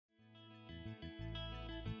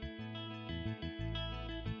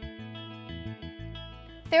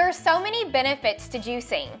There are so many benefits to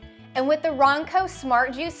juicing, and with the Ronco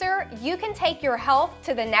Smart Juicer, you can take your health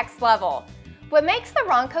to the next level. What makes the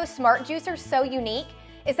Ronco Smart Juicer so unique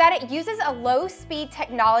is that it uses a low-speed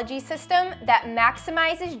technology system that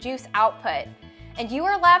maximizes juice output, and you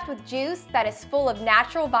are left with juice that is full of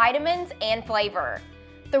natural vitamins and flavor.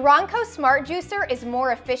 The Ronco Smart Juicer is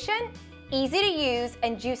more efficient, easy to use,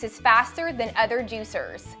 and juices faster than other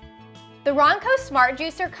juicers. The Ronco Smart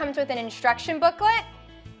Juicer comes with an instruction booklet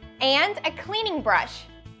and a cleaning brush.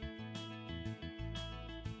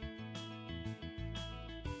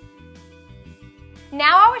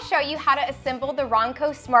 Now I will show you how to assemble the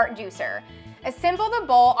Ronco Smart Juicer. Assemble the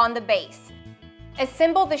bowl on the base.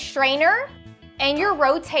 Assemble the strainer and your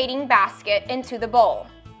rotating basket into the bowl.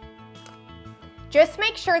 Just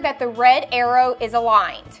make sure that the red arrow is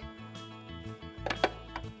aligned.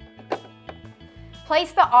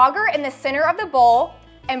 Place the auger in the center of the bowl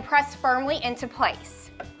and press firmly into place.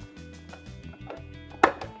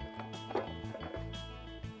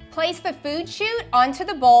 Place the food chute onto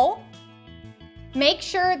the bowl. Make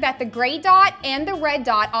sure that the gray dot and the red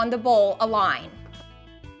dot on the bowl align.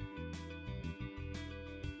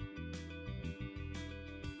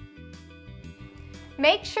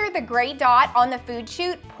 Make sure the gray dot on the food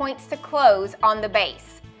chute points to close on the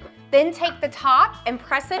base. Then take the top and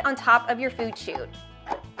press it on top of your food chute.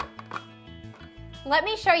 Let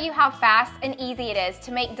me show you how fast and easy it is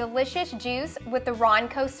to make delicious juice with the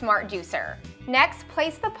Ronco Smart Juicer. Next,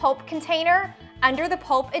 place the pulp container under the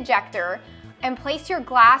pulp ejector and place your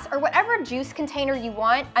glass or whatever juice container you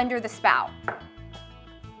want under the spout.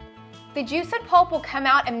 The juice and pulp will come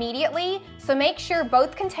out immediately, so make sure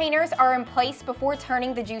both containers are in place before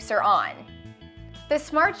turning the juicer on. The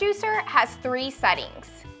Smart Juicer has 3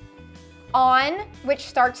 settings. On, which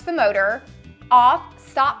starts the motor, off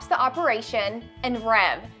stops the operation, and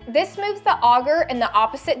rev. This moves the auger in the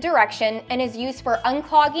opposite direction and is used for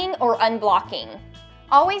unclogging or unblocking.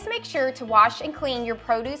 Always make sure to wash and clean your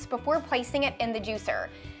produce before placing it in the juicer,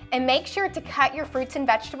 and make sure to cut your fruits and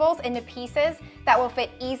vegetables into pieces that will fit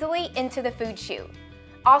easily into the food chute.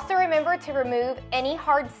 Also remember to remove any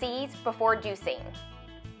hard seeds before juicing.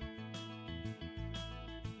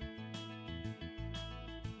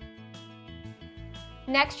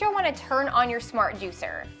 Next, you'll want to turn on your Smart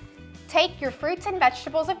Juicer. Take your fruits and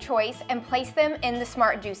vegetables of choice and place them in the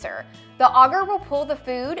Smart Juicer. The auger will pull the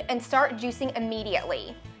food and start juicing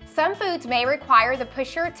immediately. Some foods may require the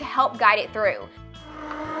pusher to help guide it through.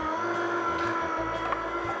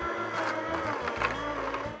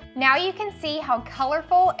 Now you can see how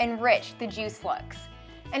colorful and rich the juice looks.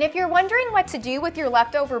 And if you're wondering what to do with your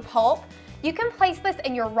leftover pulp, you can place this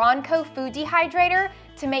in your Ronco food dehydrator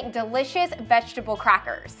to make delicious vegetable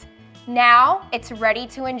crackers. Now it's ready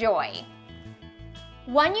to enjoy.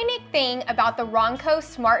 One unique thing about the Ronco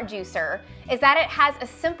Smart Juicer is that it has a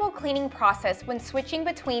simple cleaning process when switching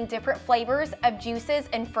between different flavors of juices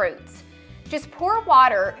and fruits. Just pour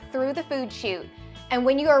water through the food chute, and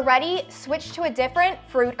when you are ready, switch to a different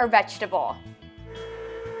fruit or vegetable.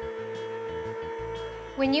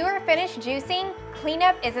 When you are finished juicing,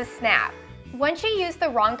 cleanup is a snap. Once you use the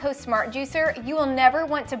Ronco Smart Juicer, you will never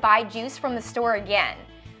want to buy juice from the store again.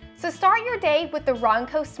 So start your day with the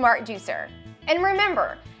Ronco Smart Juicer. And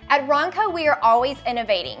remember, at Ronco we are always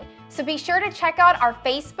innovating, so be sure to check out our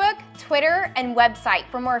Facebook, Twitter, and website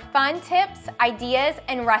for more fun tips, ideas,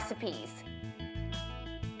 and recipes.